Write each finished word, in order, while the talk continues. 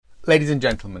Ladies and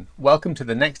gentlemen, welcome to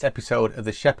the next episode of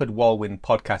the Shepherd Walwyn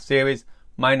podcast series.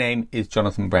 My name is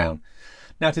Jonathan Brown.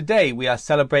 Now today we are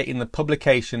celebrating the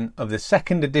publication of the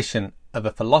second edition of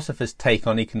A Philosopher's Take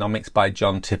on Economics by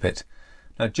John Tippett.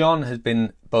 Now John has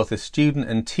been both a student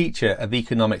and teacher of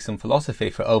economics and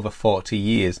philosophy for over 40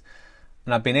 years,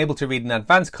 and I've been able to read an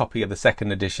advanced copy of the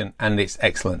second edition, and it's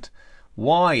excellent.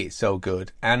 Why it's so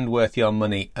good and worth your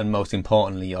money, and most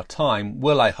importantly your time,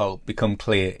 will, I hope, become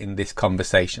clear in this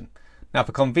conversation. Now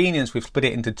for convenience we've split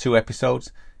it into two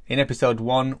episodes. In episode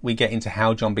 1 we get into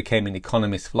how John became an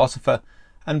economist philosopher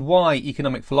and why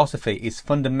economic philosophy is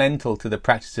fundamental to the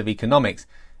practice of economics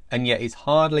and yet is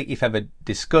hardly if ever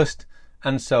discussed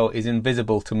and so is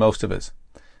invisible to most of us.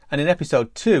 And in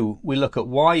episode 2 we look at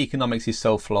why economics is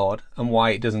so flawed and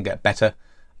why it doesn't get better,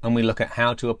 and we look at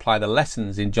how to apply the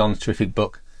lessons in John's terrific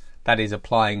book, that is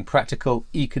applying practical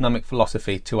economic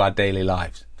philosophy to our daily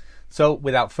lives. So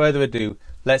without further ado,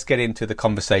 let's get into the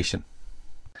conversation.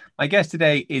 My guest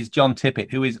today is John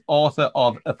Tippett, who is author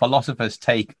of A Philosopher's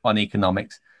Take on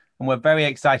Economics, and we're very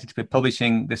excited to be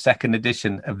publishing the second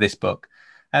edition of this book.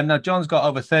 Now John's got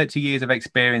over 30 years of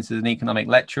experience as an economic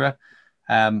lecturer.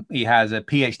 He has a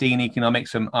PhD in economics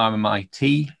from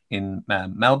RMIT in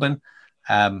Melbourne.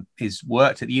 He's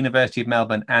worked at the University of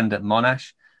Melbourne and at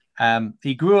Monash.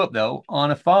 He grew up, though, on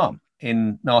a farm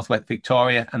in northwest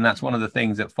Victoria, and that's one of the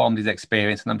things that formed his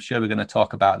experience, and I'm sure we're going to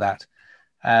talk about that.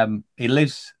 He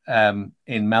lives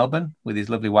in Melbourne with his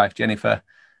lovely wife, Jennifer,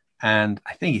 and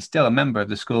I think he's still a member of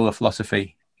the School of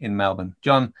Philosophy in Melbourne.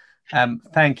 John,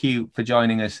 thank you for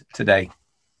joining us today.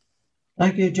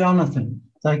 Thank you, Jonathan.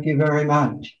 Thank you very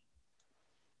much.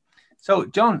 So,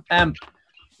 John,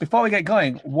 before we get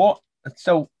going,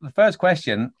 so the first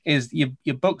question is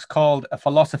your book's called A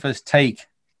Philosopher's Take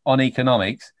on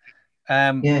Economics.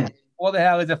 Yes. What the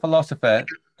hell is a philosopher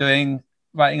doing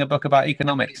writing a book about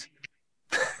economics?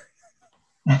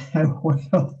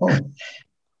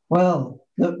 Well,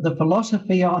 the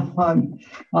philosophy I'm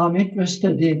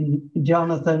interested in,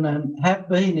 Jonathan, and have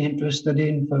been interested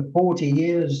in for 40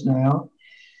 years now,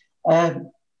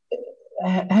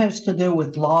 has to do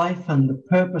with life and the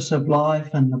purpose of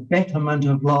life and the betterment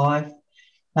of life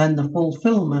and the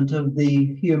fulfillment of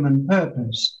the human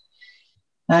purpose.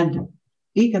 And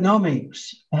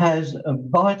economics has a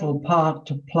vital part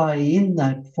to play in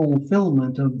that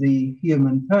fulfillment of the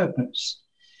human purpose.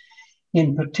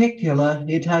 In particular,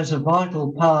 it has a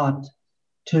vital part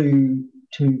to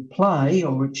play,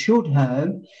 or it should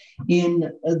have,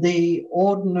 in the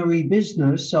ordinary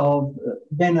business of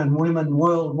men and women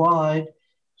worldwide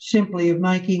simply of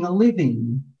making a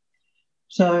living.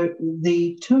 So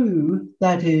the two,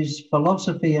 that is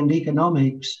philosophy and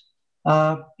economics,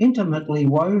 are intimately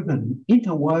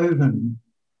interwoven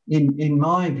in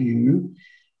my view.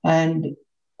 And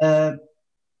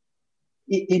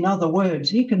in other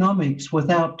words, economics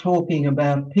without talking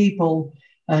about people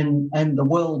and the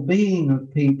well-being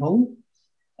of people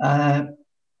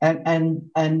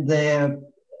and their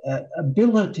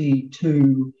ability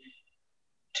to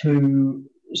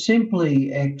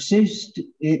simply exist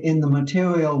in the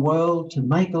material world, to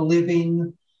make a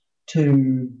living,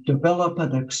 to develop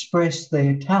and express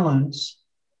their talents,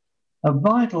 are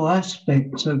vital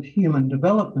aspects of human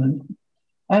development,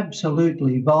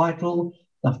 absolutely vital,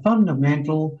 the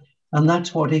fundamental, and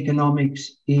that's what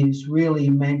economics is really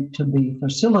meant to be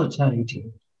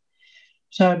facilitating.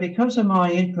 So because of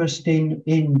my interest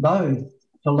in both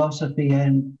philosophy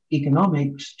and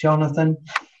economics, Jonathan,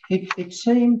 it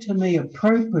seemed to me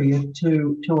appropriate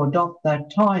to adopt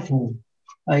that title,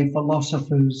 A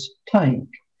Philosopher's Take.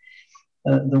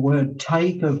 The word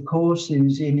take, of course,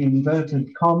 is in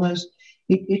inverted commas.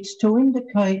 It's to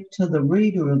indicate to the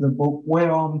reader of the book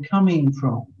where I'm coming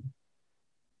from.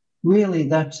 Really,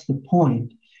 that's the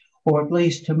point, or at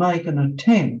least to make an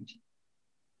attempt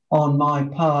on my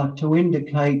part to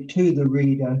indicate to the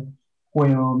reader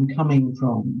where I'm coming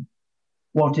from.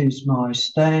 What is my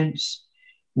stance?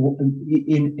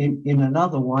 In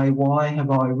another way, why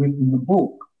have I written the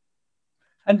book?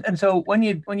 And so when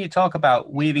you talk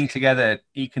about weaving together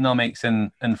economics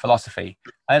and philosophy,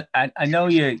 I know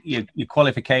your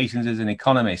qualifications as an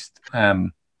economist. How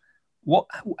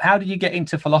did you get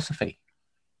into philosophy?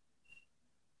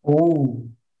 Oh,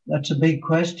 that's a big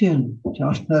question,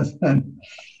 Jonathan.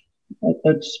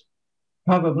 That's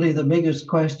probably the biggest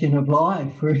question of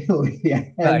life, really.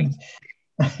 Right.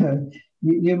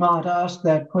 You might ask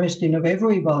that question of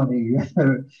everybody.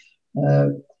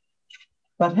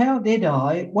 But how did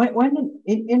I? When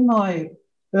in my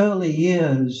early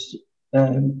years,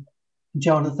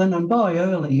 Jonathan, and by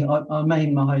early I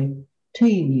mean my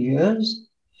teen years,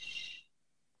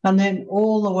 And then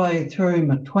all the way through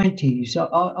my 20s,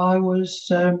 I was,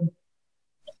 I'm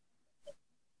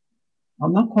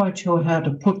not quite sure how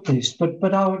to put this,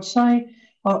 but I would say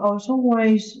I was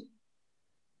always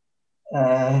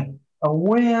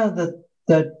aware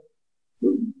that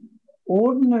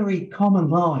ordinary common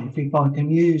life, if I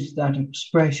can use that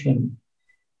expression,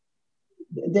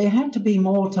 there had to be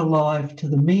more to life, to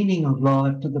the meaning of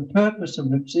life, to the purpose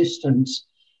of existence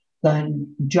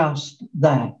than just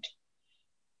that.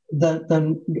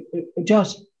 Than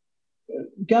just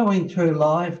going through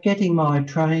life, getting my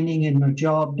training in my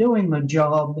job, doing my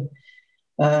job,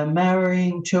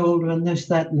 marrying, children, this,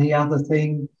 that, and the other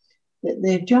thing.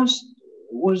 There just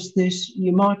was this,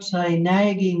 you might say,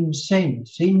 nagging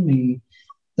sense in me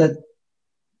that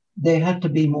there had to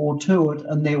be more to it,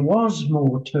 and there was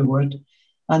more to it,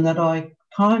 and that I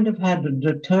kind of had a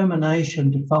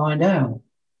determination to find out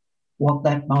what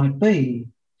that might be.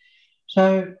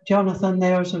 So, Jonathan,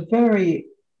 there was a very,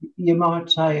 you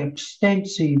might say,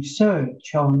 extensive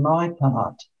search on my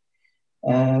part,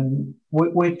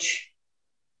 which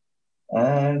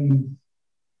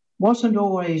wasn't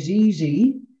always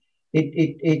easy.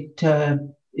 It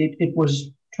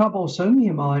was troublesome,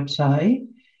 you might say.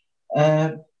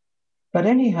 But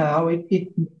anyhow,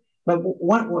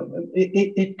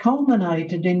 it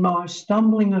culminated in my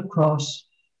stumbling across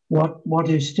what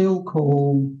is still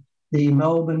called the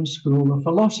Melbourne School of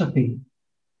Philosophy.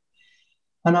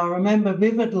 And I remember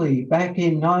vividly back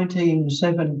in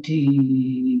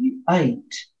 1978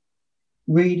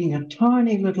 reading a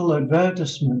tiny little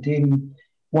advertisement in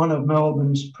one of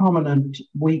Melbourne's prominent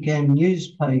weekend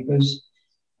newspapers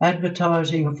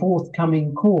advertising a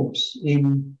forthcoming course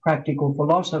in practical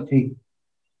philosophy.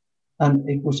 And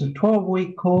it was a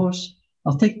 12-week course.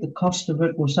 I think the cost of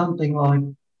it was something like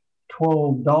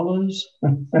 $12.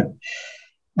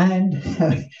 And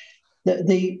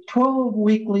the 12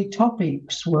 weekly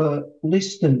topics were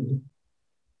listed,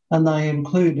 and they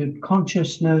included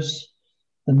consciousness,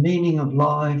 the meaning of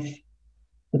life,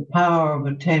 the power of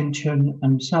attention,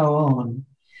 and so on.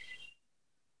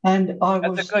 And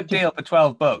That's a good deal for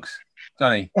 12 books,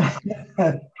 Johnny.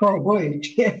 12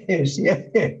 weeks, yes.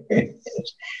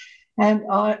 And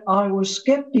I was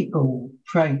skeptical,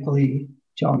 frankly,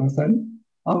 Jonathan.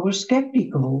 I was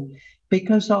skeptical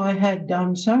because I had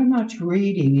done so much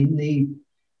reading in the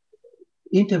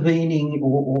intervening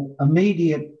or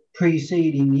immediate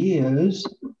preceding years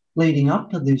leading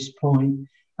up to this point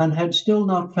and had still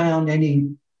not found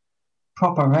any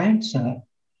proper answer,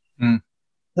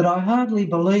 that I hardly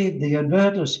believed the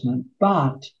advertisement.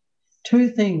 But two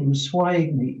things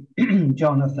swayed me,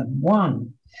 Jonathan.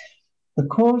 One, the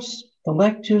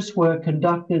lectures were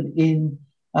conducted in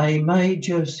a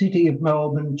major City of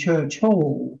Melbourne church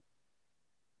hall.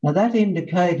 Now that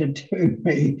indicated to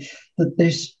me that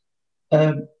this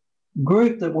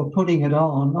group that were putting it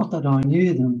on, not that I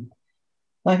knew them,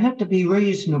 they had to be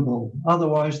reasonable,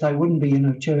 otherwise they wouldn't be in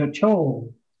a church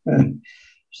hall.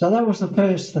 So that was the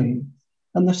first thing.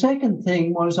 And the second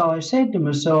thing was I said to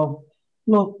myself,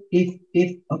 look,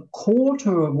 if a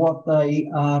quarter of what they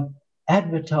are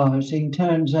advertising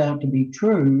turns out to be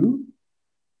true,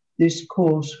 this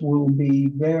course will be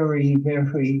very,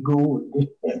 very good.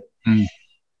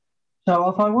 So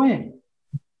off I went.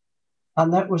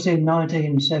 And that was in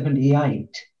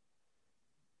 1978.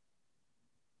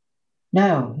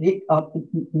 Now,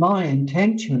 my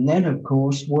intention then, of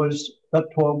course, was a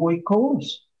 12-week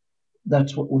course.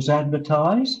 That's what was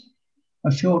advertised,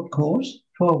 a short course,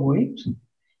 12 weeks.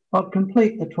 I'd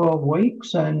complete the 12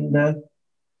 weeks and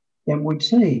then we'd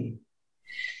see.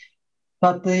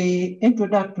 But the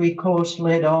introductory course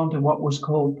led on to what was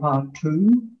called Part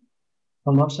 2,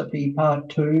 Philosophy Part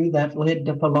 2. That led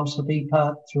to Philosophy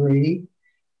Part 3.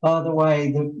 By the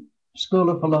way, the School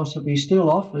of Philosophy still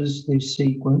offers this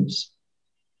sequence.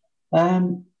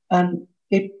 And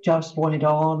it just went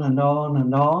on and on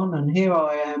and on. And here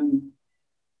I am,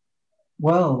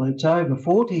 well, it's over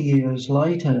 40 years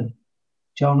later,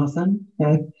 Jonathan,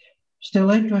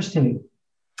 still interested.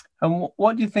 And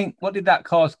what do you think, what did that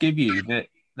course give you that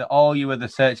all you other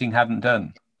searching hadn't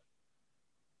done?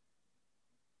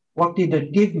 What did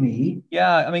it give me?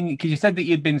 Yeah, I mean, because you said that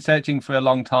you'd been searching for a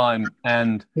long time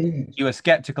and you were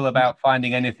skeptical about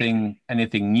finding anything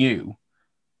new,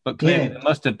 but clearly there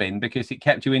must have been because it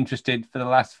kept you interested for the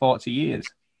last 40 years.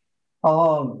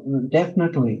 Oh,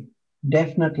 definitely.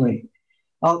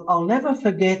 I'll never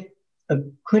forget a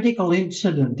critical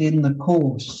incident in the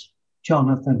course,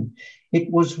 Jonathan. It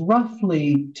was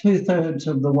roughly 2/3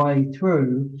 of the way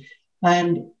through,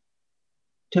 and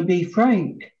to be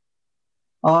frank,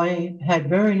 I had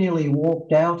very nearly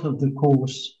walked out of the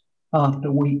course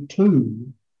after week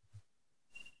 2.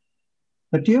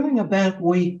 But during about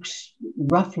weeks,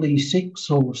 roughly 6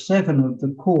 or 7 of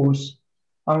the course,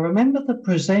 I remember the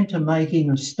presenter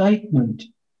making a statement.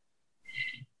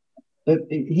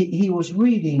 He was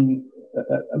reading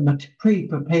a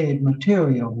pre-prepared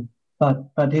material,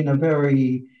 but in a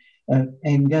very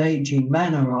engaging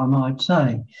manner, I might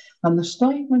say. And the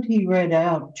statement he read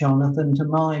out, Jonathan, to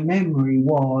my memory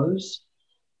was,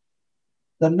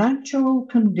 the natural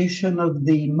condition of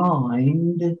the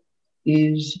mind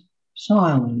is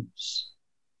silence.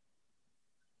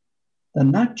 The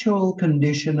natural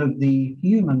condition of the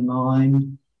human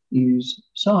mind is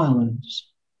silence.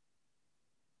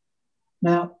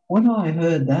 Now, when I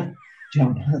heard that,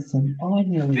 Jonathan, I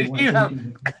nearly went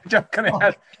into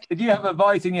it. Did you have a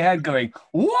voice in your head going,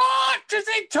 what is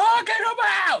he talking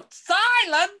about?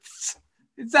 Silence?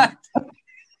 Is that...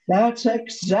 That's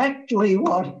exactly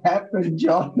what happened,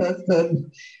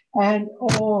 Jonathan. And,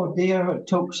 oh dear, it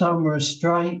took some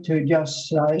restraint to just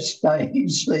stay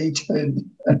seated.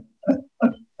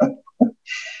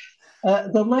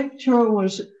 The lecturer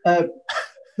was...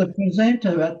 the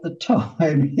presenter at the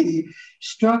time, he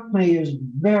struck me as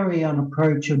very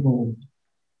unapproachable,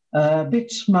 a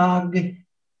bit smug,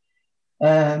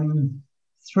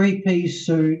 three-piece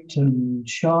suit and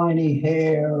shiny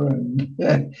hair.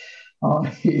 And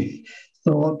I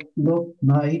thought, look,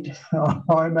 mate,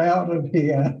 I'm out of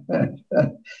here.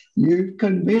 You've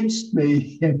convinced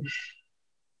me.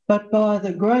 But by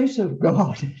the grace of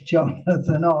God,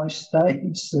 Jonathan, I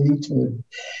stayed seated.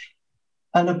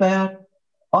 And about,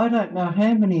 I don't know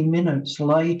how many minutes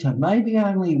later, maybe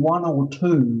only 1 or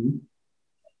 2,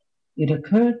 it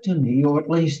occurred to me, or at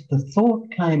least the thought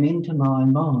came into my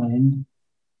mind,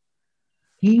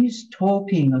 he's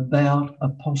talking about a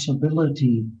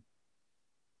possibility.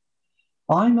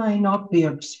 I may not be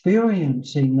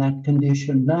experiencing that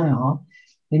condition now,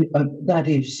 that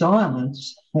is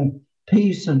silence,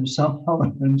 peace and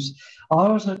silence. I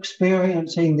was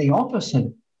experiencing the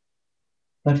opposite,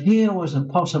 but here was a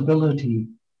possibility.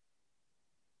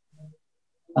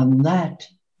 And that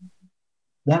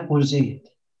was it.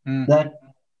 That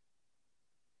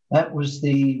was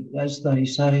the, as they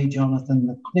say, Jonathan,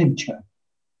 the clincher.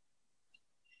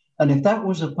 And if that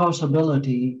was a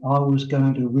possibility, I was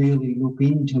going to really look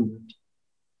into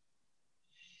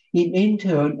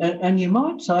it. And you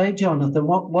might say, Jonathan,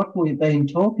 what we've been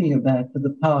talking about for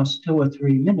the past 2 or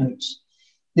 3 minutes,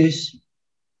 this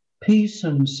peace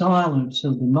and silence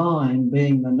of the mind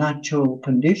being the natural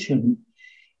condition,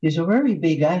 is a very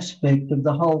big aspect of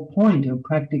the whole point of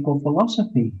practical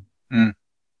philosophy.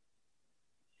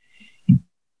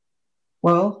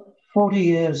 Well, 40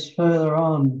 years further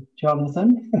on,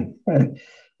 Jonathan,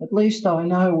 at least I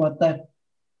know what that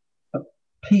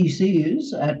peace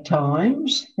is at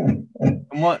times. And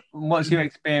what's your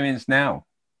experience now?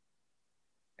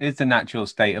 Is the natural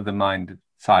state of the mind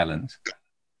silence?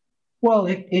 Well,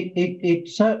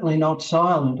 it's certainly not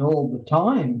silent all the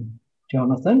time,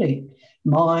 Jonathan.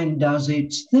 Mind does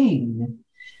its thing.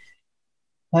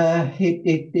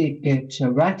 It gets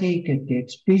erratic, it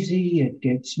gets busy, it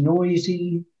gets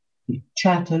noisy, it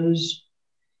chatters.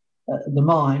 The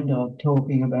mind I'm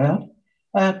talking about.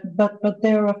 But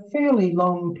there are fairly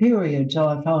long periods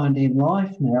I find in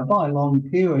life now. By long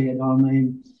period, I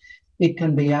mean it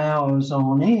can be hours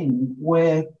on end,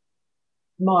 where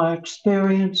my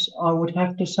experience, I would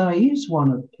have to say, is one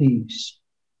of peace.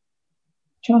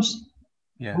 Just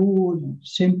good,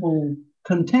 simple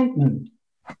contentment.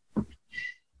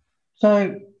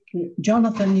 So,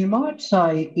 Jonathan, you might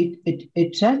say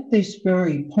it's at this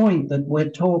very point that we're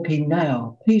talking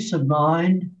now. Peace of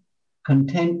mind,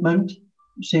 contentment,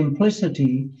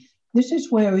 simplicity. This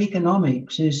is where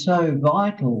economics is so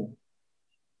vital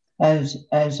as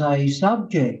a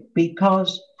subject,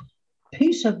 because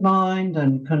peace of mind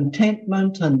and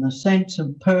contentment and the sense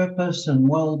of purpose and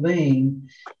well-being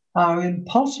are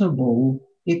impossible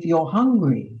if you're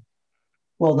hungry.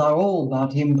 Well, they're all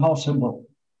but impossible.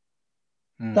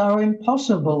 They're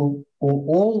impossible, or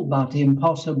all but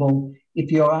impossible,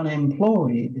 if you're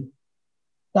unemployed.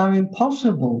 They're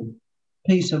impossible,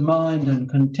 peace of mind and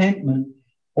contentment,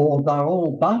 or they're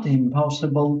all but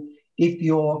impossible if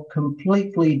you're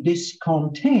completely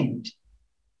discontent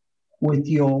with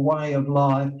your way of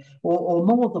life, or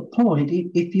more the point,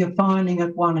 if you're finding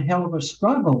it one hell of a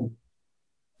struggle.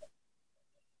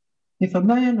 If a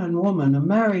man and woman, a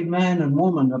married man and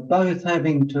woman, are both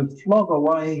having to flog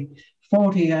away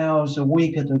 40 hours a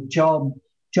week at a job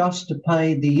just to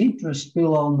pay the interest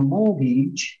bill on the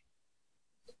mortgage,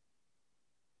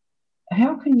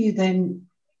 how can you then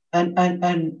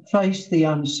and face the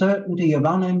uncertainty of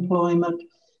unemployment,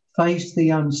 face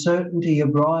the uncertainty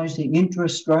of rising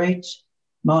interest rates?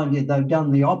 Mind you, they've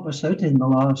done the opposite in the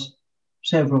last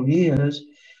several years.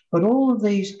 But all of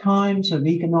these kinds of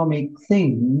economic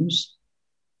things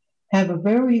have a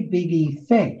very big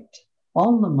effect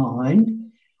on the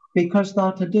mind because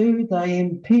they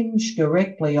impinge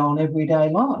directly on everyday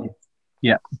life.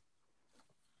 Yeah.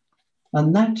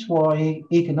 And that's why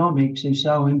economics is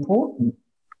so important.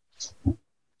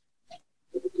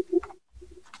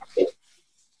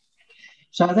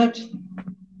 So that's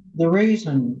the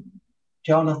reason,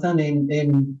 Jonathan,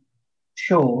 in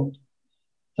short,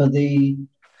 for the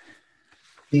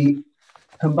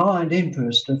combined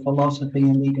interest of philosophy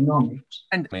and economics.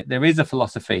 And there is a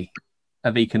philosophy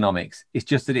of economics. It's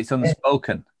just that it's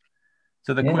unspoken.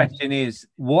 So the question is,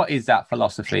 what is that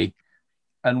philosophy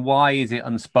and why is it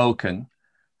unspoken?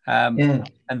 And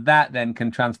that then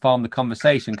can transform the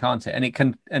conversation, can't it? And it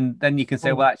can, and then you can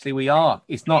say, well, actually we are.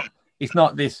 It's not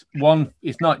this one,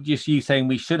 it's not just you saying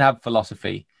we should have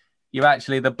philosophy. You're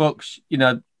actually, the books,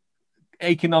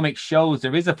 economics shows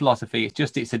there is a philosophy.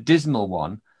 It's a dismal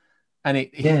one. And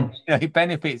it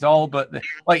benefits all, but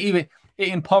even it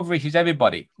impoverishes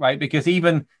everybody, right? Because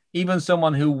even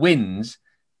someone who wins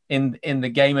in the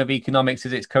game of economics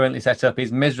as it's currently set up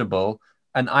is miserable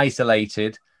and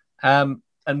isolated, and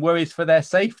worries for their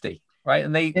safety, right?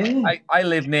 And I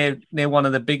live near one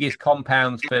of the biggest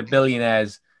compounds for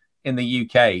billionaires in the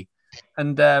UK,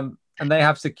 and they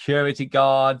have security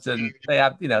guards, and they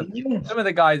have some of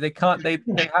the guys they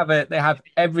have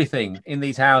everything in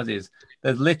these houses.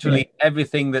 There's literally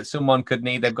everything that someone could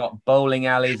need. They've got bowling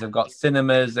alleys, they've got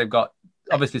cinemas, they've got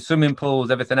obviously swimming pools,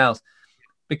 everything else,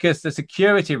 because the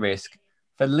security risk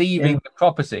for leaving the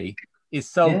property is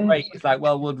so great. It's like,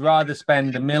 well, we'd rather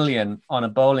spend $1 million on a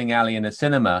bowling alley and a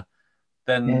cinema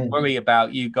than worry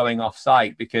about you going off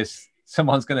site because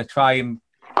someone's going to try and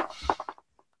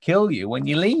kill you when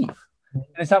you leave. And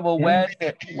it's like, well,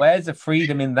 where's the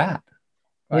freedom in that?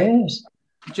 Right? Yes.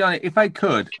 Johnny, if I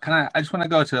could, I just want to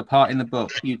go to a part in the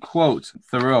book. You quote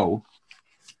Thoreau.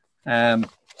 Are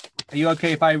you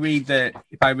okay if I read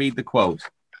the quote?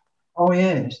 Oh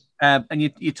yes. And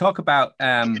you talk about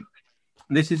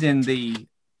this is in the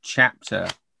chapter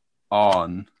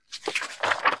on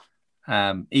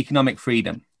economic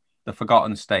freedom, the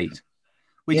forgotten state,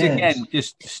 which again,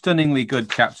 just stunningly good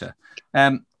chapter.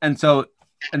 And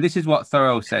this is what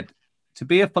Thoreau said: to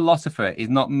be a philosopher is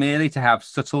not merely to have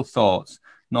subtle thoughts,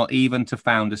 not even to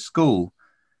found a school.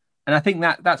 And I think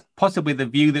that's possibly the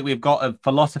view that we've got of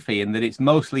philosophy, in that it's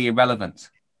mostly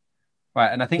irrelevant, right?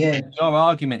 And I think your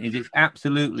argument is it's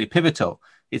absolutely pivotal.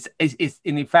 It's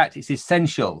in fact it's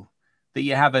essential that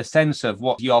you have a sense of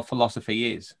what your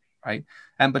philosophy is, right?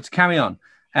 But to carry on,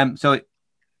 so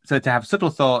to have subtle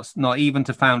thoughts, not even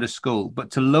to found a school,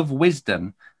 but to love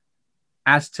wisdom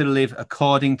as to live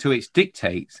according to its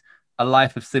dictates, a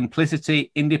life of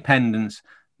simplicity, independence,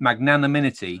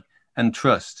 magnanimity, and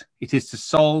trust. It is to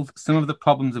solve some of the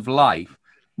problems of life,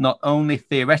 not only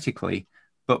theoretically,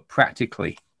 but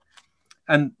practically.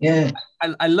 And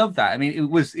I love that. I mean, it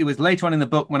was later on in the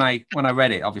book when I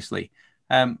read it, obviously.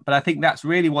 But I think that's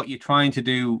really what you're trying to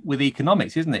do with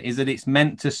economics, isn't it? Is that it's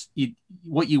meant to,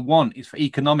 what you want is for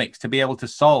economics to be able to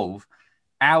solve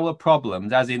our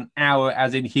problems as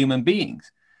in human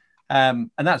beings.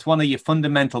 And that's one of your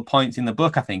fundamental points in the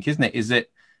book, I think, isn't it? Is that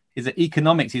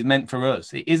economics is meant for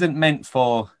us. It isn't meant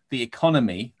for the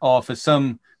economy or for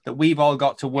some that we've all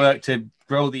got to work to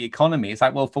grow the economy. It's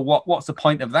like, well, for what's the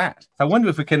point of that? I wonder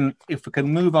if we can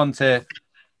move onto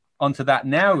that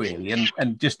now, really,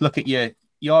 and just look at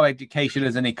your education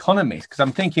as an economist, because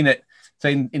I'm thinking that so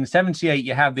in 78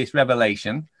 you have this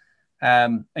revelation,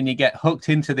 and you get hooked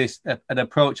into this an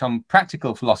approach on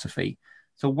practical philosophy.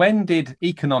 So when did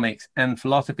economics and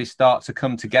philosophy start to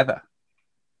come together?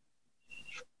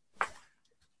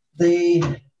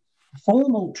 The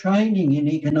formal training in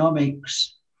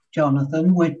economics,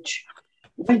 Jonathan, which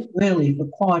went really for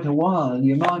quite a while,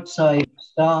 you might say,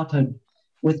 started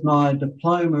with my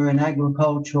diploma in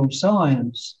agricultural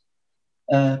science.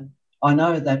 I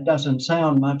know that doesn't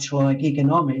sound much like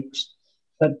economics,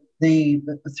 but the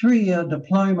 3-year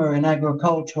diploma in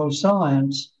agricultural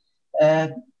science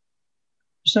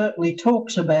certainly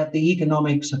talks about the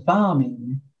economics of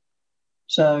farming.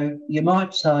 So you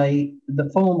might say the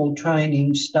formal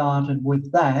training started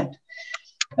with that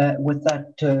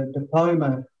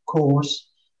diploma course.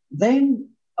 Then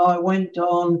I went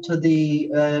on to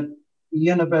the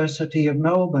University of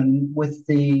Melbourne with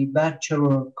the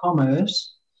Bachelor of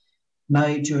Commerce,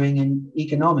 majoring in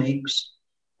economics.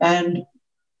 And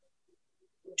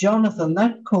Jonathan,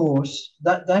 that course,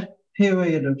 that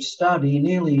period of study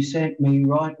nearly sent me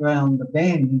right round the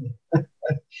bend.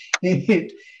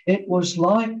 It was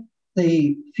like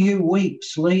the few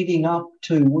weeks leading up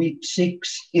to week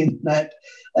 6 in that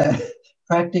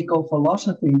practical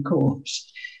philosophy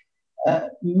course, a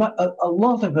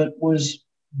lot of it was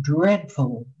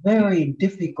dreadful, very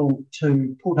difficult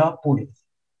to put up with.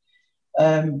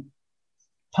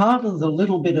 Part of the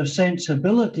little bit of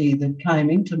sensibility that came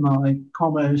into my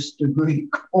commerce degree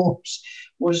course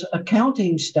was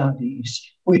accounting studies,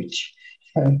 which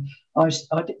my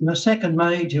second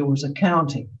major was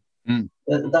accounting.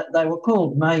 They were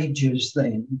called majors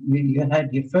then. You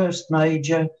had your first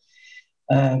major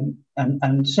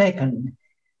and second.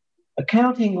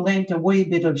 Accounting lent a wee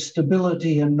bit of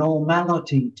stability and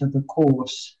normality to the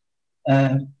course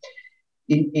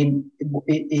in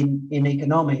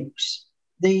economics.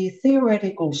 The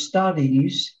theoretical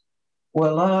studies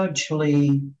were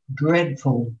largely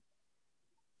dreadful,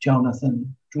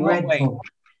 Jonathan, dreadful.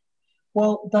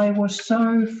 Well, they were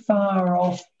so far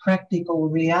off practical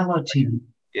reality.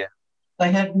 Yeah.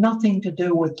 They had nothing to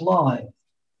do with life.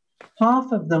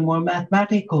 Half of them were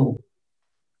mathematical,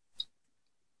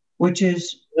 which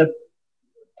is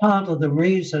part of the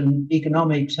reason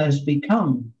economics has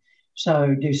become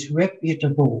so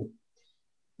disreputable.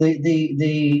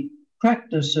 The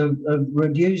practice of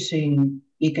reducing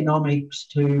economics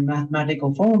to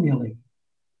mathematical formulae.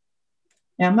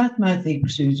 Now,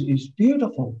 mathematics is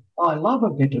beautiful. I love a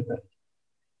bit of it,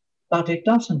 but it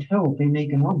doesn't help in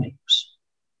economics.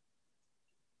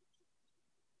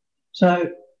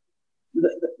 So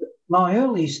my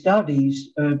early studies,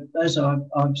 as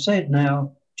I've said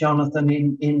now, Jonathan,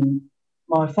 in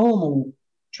my formal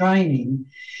training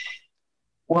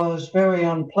was very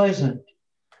unpleasant.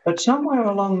 But somewhere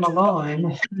along the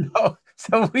line...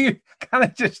 So we kind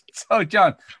of just... So,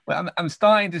 John, well, I'm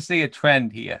starting to see a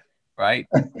trend here, right?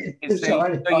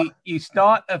 You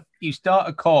start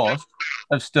a course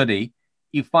of study,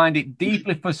 you find it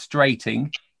deeply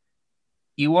frustrating.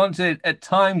 At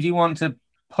times you want to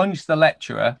punch the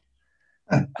lecturer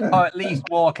or at least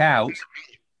walk out.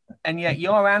 And yet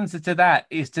your answer to that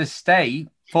is to stay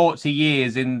 40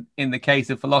 years in the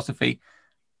case of philosophy.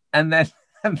 And then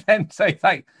so it's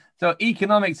like, so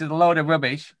economics is a load of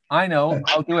rubbish. I know,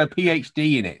 I'll do a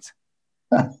PhD in it.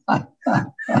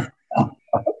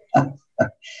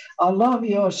 I love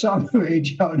your summary,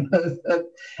 Jonathan.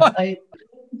 Hey,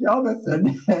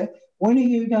 Jonathan, when are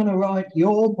you going to write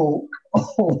your book,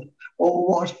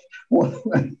 or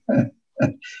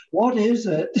what is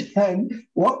it, and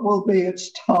what will be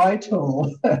its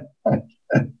title?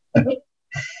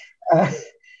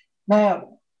 Now,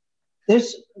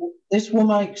 this will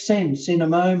make sense in a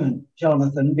moment,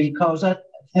 Jonathan, because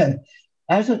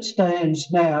as it stands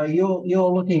now,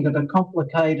 you're looking at a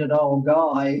complicated old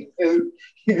guy who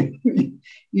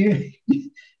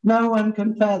no one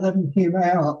can fathom him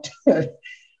out.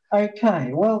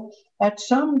 Okay, well, at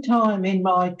some time in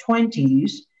my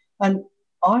 20s, and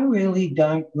I really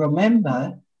don't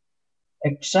remember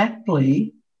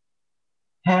exactly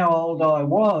how old I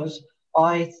was.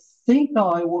 I think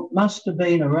I must have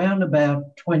been around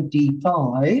about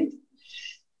 25.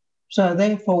 So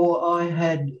therefore, I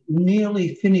had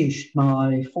nearly finished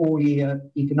my 4-year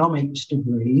economics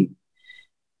degree.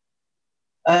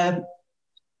 I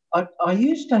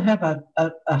used to have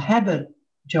a habit,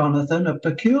 Jonathan, a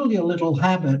peculiar little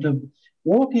habit of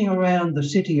walking around the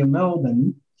city of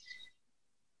Melbourne,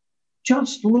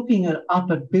 just looking up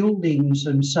at buildings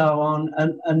and so on.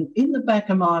 And in the back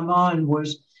of my mind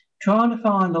was trying to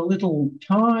find a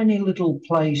tiny little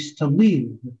place to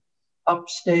live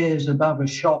upstairs above a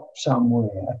shop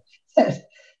somewhere.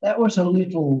 That was a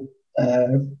little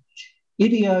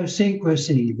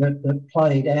idiosyncrasy that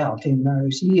played out in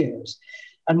those years.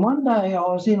 And one day I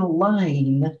was in a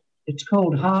lane, it's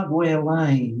called Hardware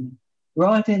Lane,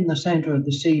 right in the centre of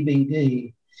the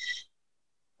CBD.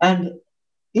 And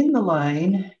in the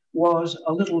lane was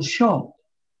a little shop,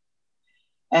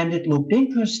 and it looked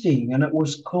interesting, and it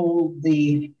was called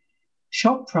the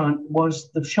shopfront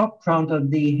of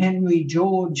the Henry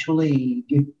George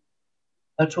League.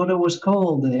 That's what it was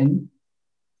called then,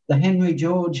 the Henry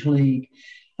George League.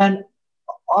 And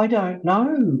I don't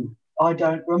know, I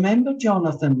don't remember,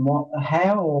 Jonathan,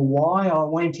 how or why I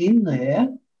went in there,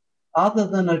 other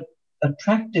than it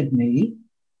attracted me.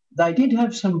 They did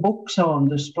have some books on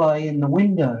display in the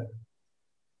window.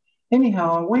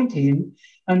 Anyhow, I went in,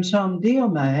 and some dear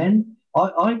man,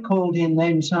 I called him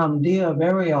then some dear,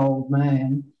 very old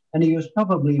man, and he was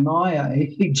probably my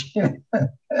age,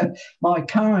 my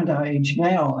current age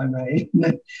now, I mean.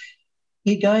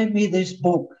 He gave me this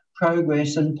book,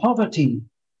 Progress and Poverty,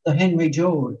 the Henry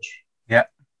George. Yeah.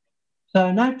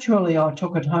 So naturally, I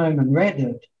took it home and read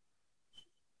it.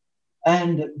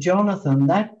 And Jonathan,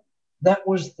 that that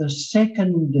was the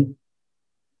second,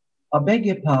 I beg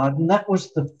your pardon, that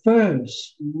was the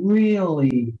first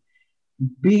really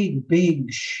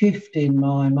big shift in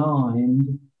my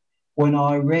mind when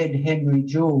I read Henry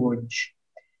George,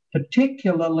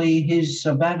 particularly his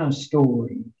Savannah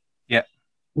story, Yeah.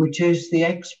 which is the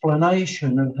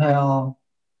explanation of how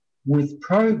with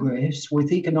progress,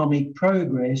 with economic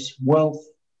progress, wealth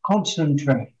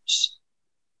concentrates.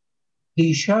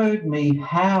 He showed me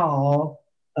how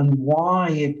and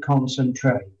why it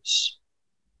concentrates.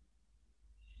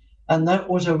 And that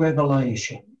was a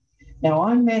revelation. Now,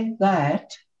 I met,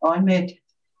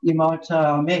 you might say,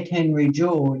 I met Henry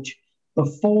George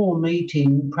before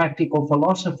meeting practical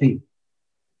philosophy.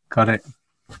 Got it.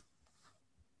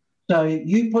 So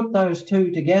you put those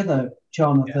two together,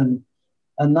 Jonathan,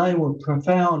 and they were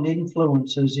profound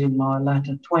influences in my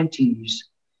latter 20s.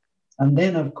 And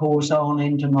then, of course, on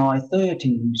into my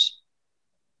 30s.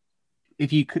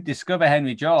 If you could discover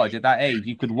Henry George at that age,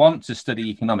 you could want to study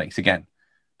economics again,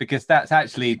 because that's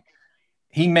actually,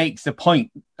 he makes the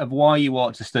point of why you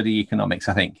ought to study economics,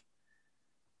 I think.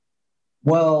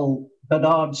 Well, but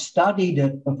I'd studied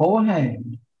it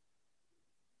beforehand.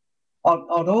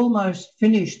 I'd almost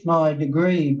finished my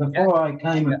degree before I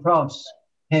came across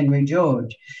Henry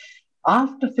George.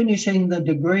 After finishing the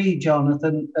degree,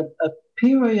 Jonathan, a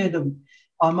period of,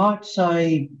 I might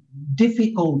say,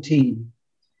 difficulty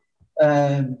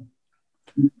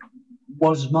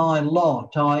was my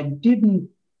lot. I didn't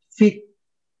fit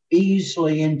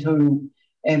easily into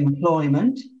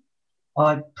employment.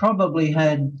 I probably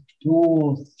had 2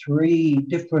 or 3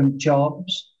 different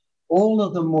jobs. All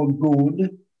of them were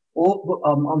good.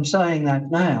 I'm saying that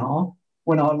now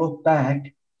when I look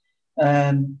back.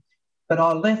 But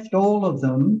I left all of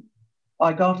them.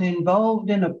 I got involved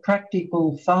in a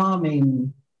practical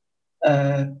farming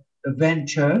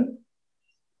venture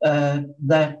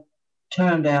that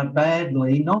turned out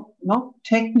badly, not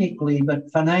technically,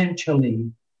 but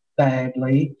financially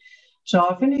badly. So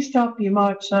I finished up, you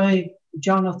might say,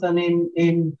 Jonathan,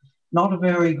 in not a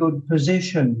very good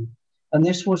position. And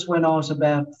this was when I was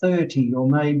about 30 or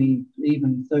maybe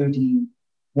even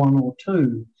 31 or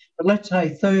 2. But let's say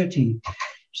 30.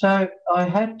 So I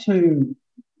had to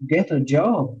get a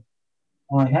job.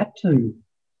 I had to.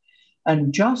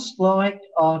 And just like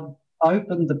I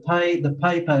opened the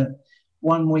paper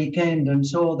one weekend and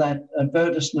saw that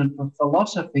advertisement for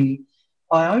philosophy,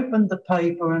 I opened the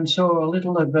paper and saw a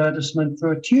little advertisement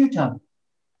for a tutor,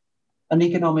 an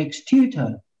economics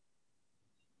tutor.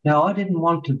 Now, I didn't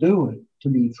want to do it, to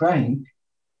be frank,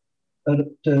 but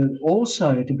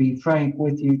also to be frank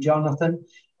with you, Jonathan,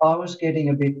 I was getting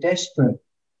a bit desperate.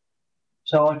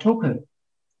 So I took it.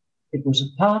 It was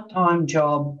a part-time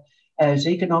job as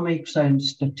economics and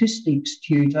statistics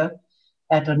tutor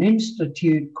at an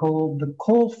institute called the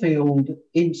Caulfield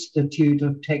Institute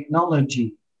of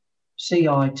Technology,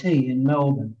 CIT, in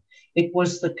Melbourne. It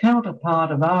was the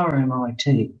counterpart of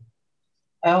RMIT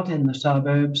out in the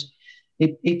suburbs.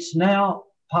 It's now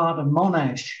part of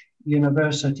Monash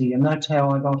University, and that's how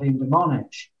I got into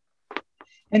Monash.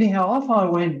 Anyhow, off I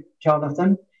went,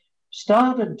 Jonathan,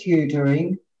 started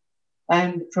tutoring,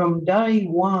 and from day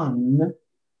one,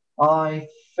 I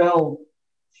felt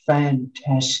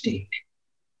fantastic.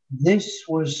 This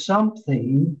was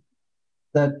something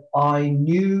that I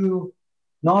knew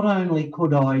not only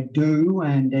could I do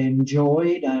and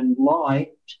enjoyed and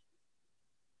liked,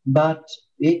 but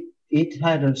it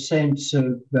had a sense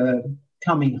of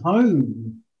coming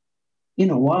home in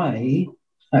a way.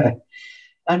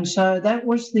 And so that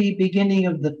was the beginning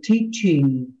of the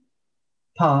teaching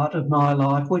part of my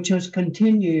life, which has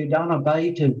continued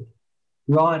unabated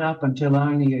right up until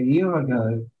only a year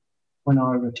ago when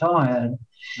I retired.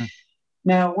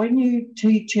 Now, when you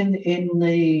teach in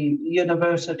the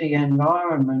university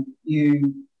environment,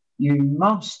 you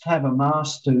must have a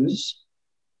master's.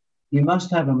 You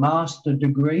must have a master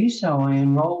degree, so I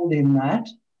enrolled in that.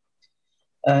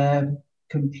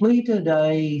 Completed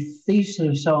a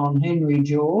thesis on Henry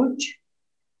George.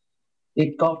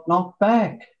 It got knocked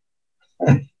back.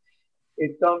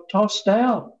 It got tossed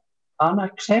out,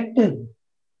 unaccepted,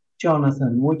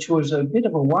 Jonathan, which was a bit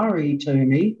of a worry to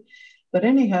me. But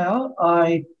anyhow,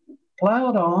 I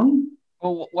ploughed on.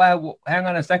 Well, hang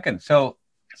on a second. So,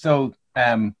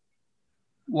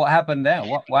 what happened there?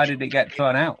 Why did it get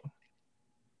thrown out?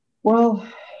 Well,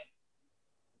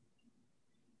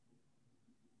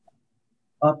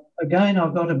 again,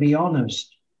 I've got to be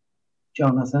honest,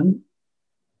 Jonathan.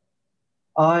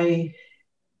 I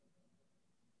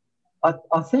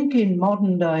think in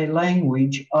modern day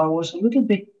language, I was a little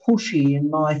bit pushy in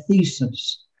my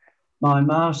thesis, my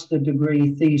master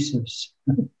degree thesis.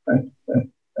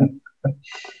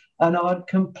 And I'd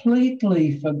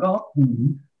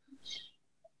forgotten,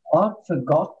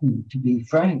 to be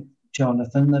frank,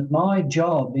 Jonathan, that my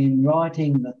job in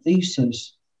writing the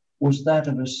thesis was that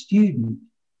of a student.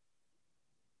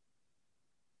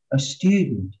 A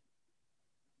student.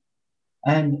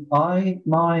 And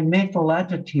my mental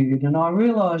attitude, and I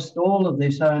realised all of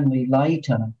this only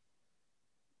later,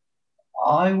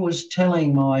 I was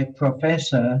telling my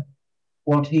professor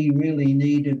what he really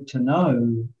needed to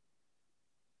know.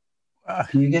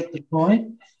 Do you get the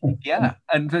point? Yeah.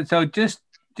 And so just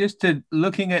to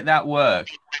looking at that work,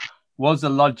 was the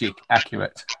logic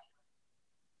accurate?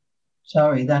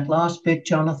 Sorry, that last bit,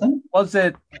 Jonathan? Was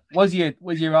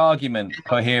your argument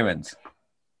coherent?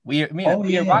 Were you right?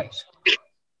 Yes.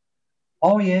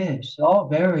 Oh, yes. Oh,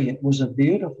 very. It was it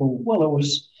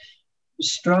was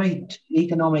straight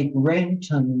economic rent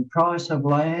and price of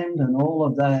land and all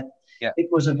of that. Yeah. It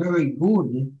was a very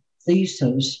good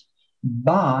thesis,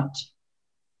 but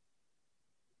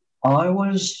I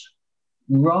was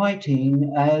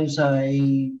writing as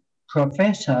a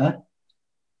professor,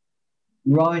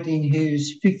 writing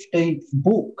his 15th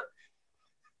book.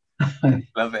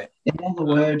 Love it. In other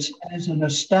words, as an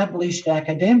established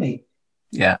academic.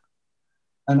 Yeah.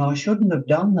 And I shouldn't have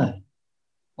done that.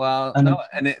 Well, no,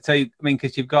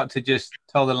 because you've got to just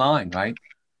toe the line, right?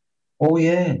 Oh,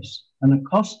 yes. And it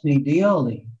cost me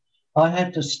dearly. I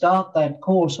had to start that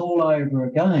course all over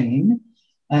again,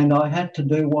 and I had to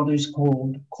do what is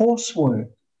called coursework,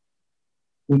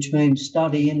 which means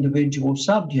study individual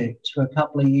subjects for a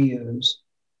couple of years.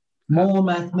 More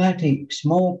mathematics,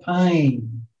 more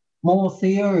pain, more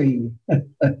theory.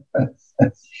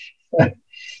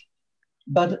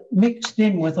 But mixed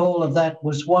in with all of that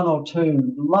was one or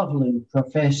two lovely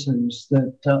professors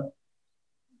that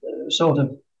sort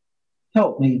of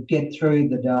helped me get through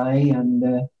the day.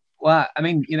 And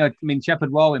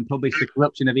Shepherd Walwyn published The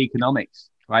Corruption of Economics,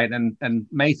 right? And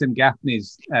Mason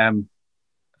Gaffney's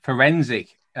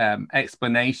forensic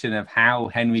explanation of how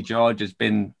Henry George has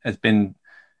been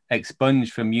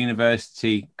expunged from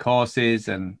university courses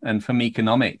and from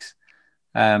economics.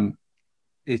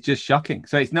 It's just shocking.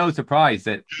 So it's no surprise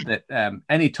that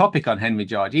any topic on Henry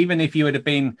George, even if you would have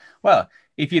been,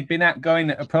 if you'd been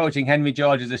approaching Henry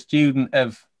George as a student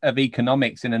of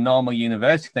economics in a normal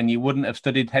university, then you wouldn't have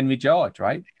studied Henry George,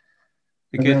 right?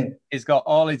 Because he's got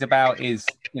all he's about is,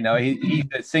 he's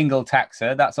a single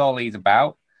taxer. That's all he's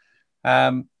about.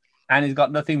 And he's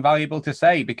got nothing valuable to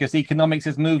say because economics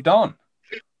has moved on.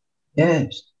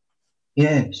 Yes.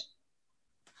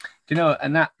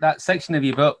 And that section of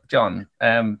your book, John,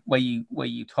 where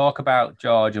you talk about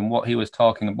George and what he was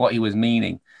talking and what he was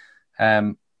meaning,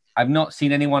 I've not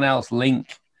seen anyone else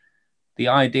link the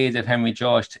ideas of Henry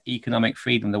George to economic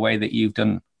freedom the way that you've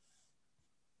done.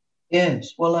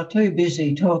 Yes, well, I'm too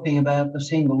busy talking about the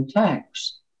single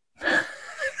tax.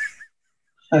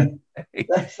 They've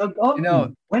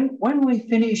forgotten. When we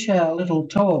finish our little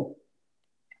talk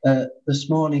this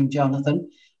morning, Jonathan,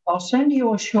 I'll send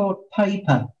you a short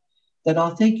paper that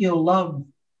I think you'll love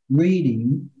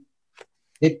reading.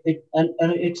 And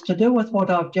it's to do with what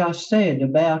I've just said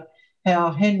about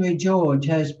how Henry George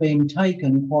has been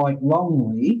taken quite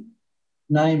wrongly.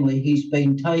 Namely, he's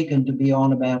been taken to be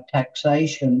on about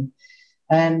taxation.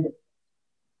 And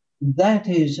that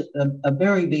is a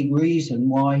very big reason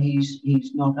why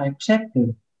he's not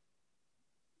accepted.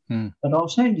 But I'll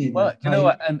send you that. Well, you know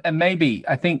what? And maybe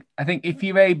I think if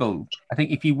you're able,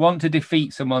 if you want to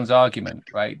defeat someone's argument,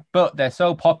 right? But they're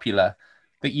so popular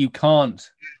that you can't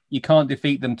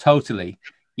defeat them totally.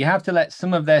 You have to let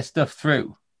some of their stuff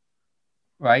through,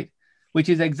 right? Which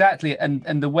is exactly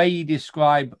and the way you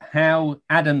describe how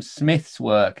Adam Smith's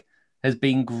work has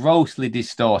been grossly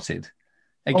distorted.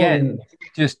 Again,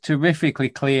 just terrifically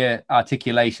clear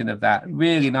articulation of that.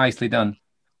 Really nicely done.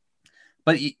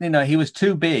 But he was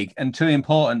too big and too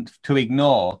important to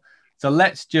ignore. So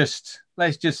let's just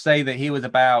say that he was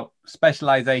about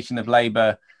specialization of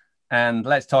labor, and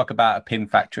let's talk about a pin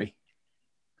factory.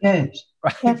 Yes,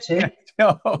 right? That's it.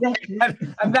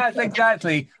 And that's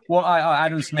exactly what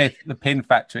Adam Smith, the pin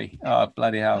factory. Oh,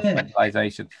 bloody hell,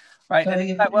 specialization. Right. So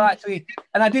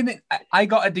I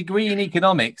got a degree in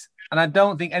economics, and I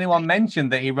don't think anyone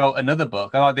mentioned that he wrote another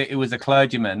book. I thought that he was a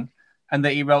clergyman and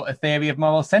that he wrote a theory of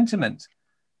moral sentiment.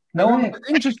 No one was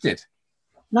interested.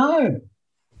 No.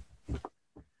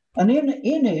 And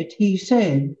in it, he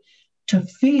said, to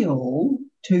feel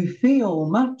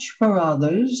much for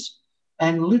others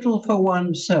and little for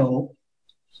oneself,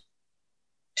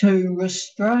 to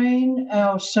restrain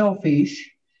our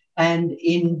selfish and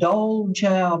indulge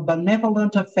our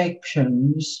benevolent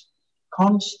affections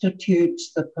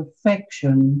constitutes the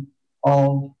perfection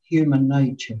of human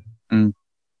nature. Mm.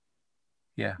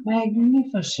 Yeah.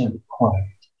 Magnificent quote.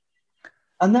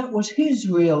 And that was his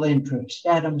real interest,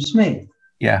 Adam Smith.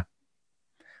 Yeah.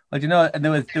 Well, you know, and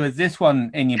there was this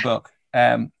one in your book.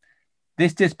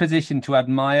 This disposition to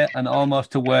admire and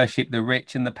almost to worship the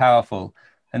rich and the powerful,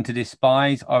 and to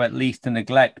despise or at least to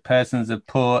neglect persons of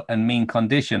poor and mean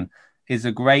condition, is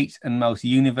a great and most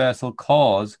universal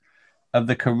cause of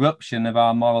the corruption of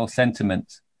our moral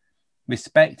sentiments.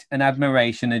 Respect and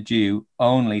admiration are due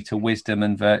only to wisdom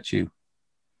and virtue.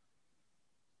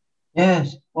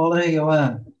 Yes, well, there you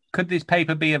are. Could this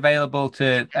paper be available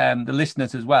to the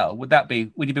listeners as well? Would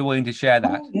you be willing to share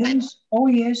that? Oh,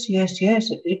 yes.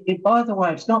 By the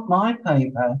way, it's not my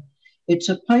paper. It's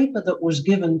a paper that was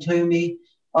given to me.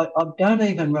 I don't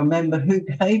even remember who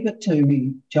gave it to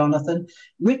me, Jonathan.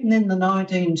 Written in the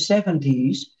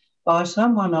 1970s by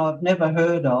someone I've never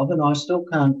heard of, and I still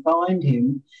can't find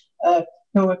him,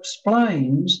 who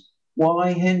explains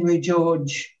why Henry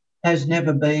George has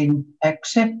never been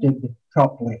accepted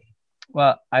properly.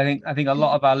 Well, I think a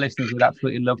lot of our listeners would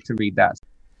absolutely love to read that.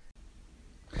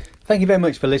 Thank you very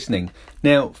much for listening.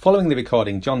 Now, following the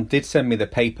recording, John did send me the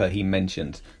paper he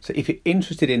mentioned. So if you're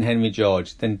interested in Henry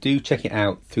George, then do check it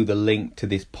out through the link to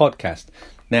this podcast.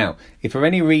 Now, if for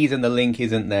any reason the link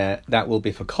isn't there, that will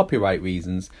be for copyright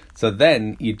reasons. So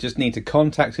then you just need to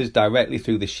contact us directly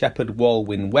through the Shepherd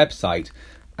Walwyn website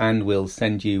and we'll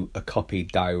send you a copy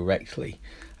directly.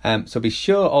 So be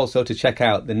sure also to check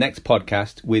out the next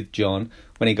podcast with John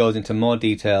when he goes into more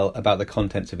detail about the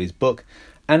contents of his book.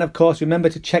 And of course, remember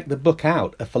to check the book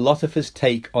out, A Philosopher's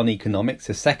Take on Economics,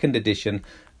 a second edition,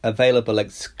 available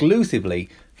exclusively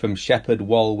from Shepherd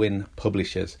Walwyn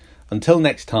Publishers. Until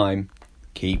next time,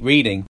 keep reading.